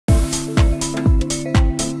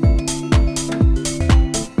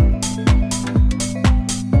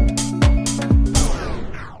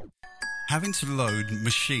trying to load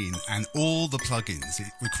Maschine and all the plugins it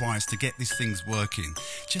requires to get these things working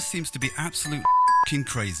just seems to be absolute f***ing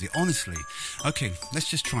crazy, honestly. Okay, let's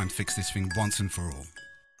just try and fix this thing once and for all.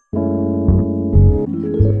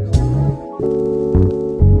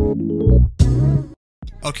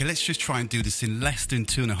 Okay, let's just try and do this in less than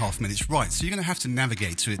 2.5 minutes. Right, so you're going to have to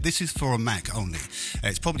navigate to it. This is for a Mac only.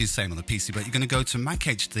 It's probably the same on the PC, but you're going to go to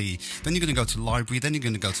MkIII, then you're going to go to Library, then you're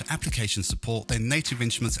going to go to Application Support, then Native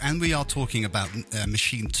Instruments, and we are talking about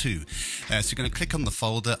Maschine 2. So you're going to click on the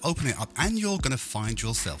folder, open it up, and you're going to find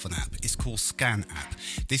yourself an app. It's called Scan App.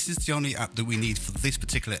 This is the only app that we need for this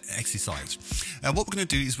particular exercise. What we're going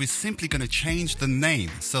to do is we're simply going to change the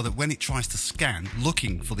name so that when it tries to scan,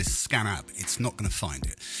 looking for this Scan App, it's not going to find it.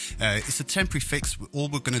 It's a temporary fix. All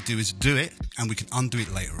we're going to do is do it, and we can undo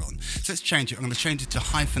it later on. So let's change it. I'm going to change it to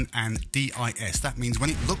hyphen and DIS. That means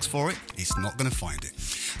when it looks for it, it's not going to find it.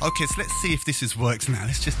 Okay, so let's see if this has worked now.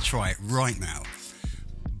 Let's just try it right now.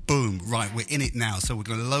 Boom. Right, we're in it now. So we're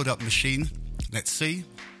going to load up Maschine. Let's see.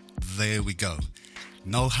 There we go.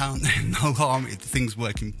 No harm, no harm. Things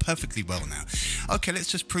working perfectly well now. Okay, let's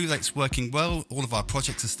just prove that it's working well. All of our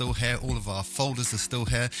projects are still here. All of our folders are still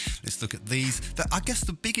here. Let's look at these. I guess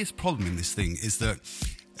the biggest problem in this thing is that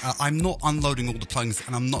I'm not unloading all the plugins,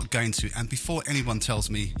 and I'm not going to. And before anyone tells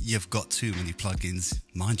me you've got too many plugins,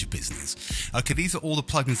 mind your business. Okay, these are all the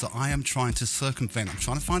plugins that I am trying to circumvent. I'm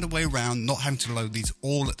trying to find a way around not having to load these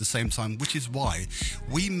all at the same time, which is why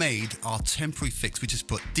we made our temporary fix. We just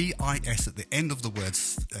put DIS at the end of the word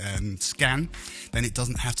scan, then it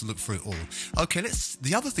doesn't have to look for it all. Okay,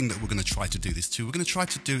 the other thing that we're going to try to do this to, we're going to try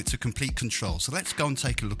to do it to complete control. So let's go and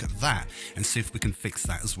take a look at that and see if we can fix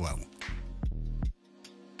that as well.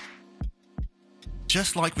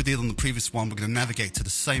 Just like we did on the previous one, we're going to navigate to the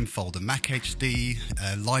same folder,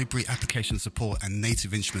 MkIII, Library, Application Support, and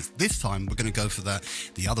Native Instruments. This time, we're going to go for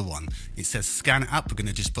the other one. It says Scan App. We're going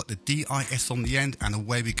to just put the DIS on the end, and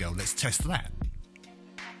away we go. Let's test that.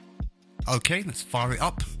 Okay, let's fire it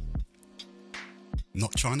up.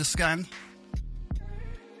 Not trying to scan.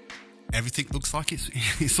 Everything looks like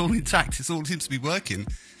it's all intact. It all seems to be working.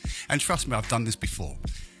 And trust me, I've done this before.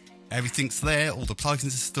 Everything's there, all the plugins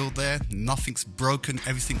are still there, nothing's broken,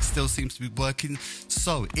 everything still seems to be working.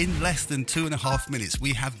 So, in less than 2.5 minutes,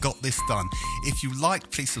 we have got this done. If you like,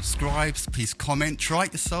 please subscribe, please comment, try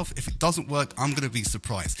it yourself. If it doesn't work, I'm going to be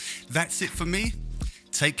surprised. That's it for me.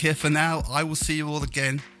 Take care for now. I will see you all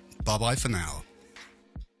again. Bye-bye for now.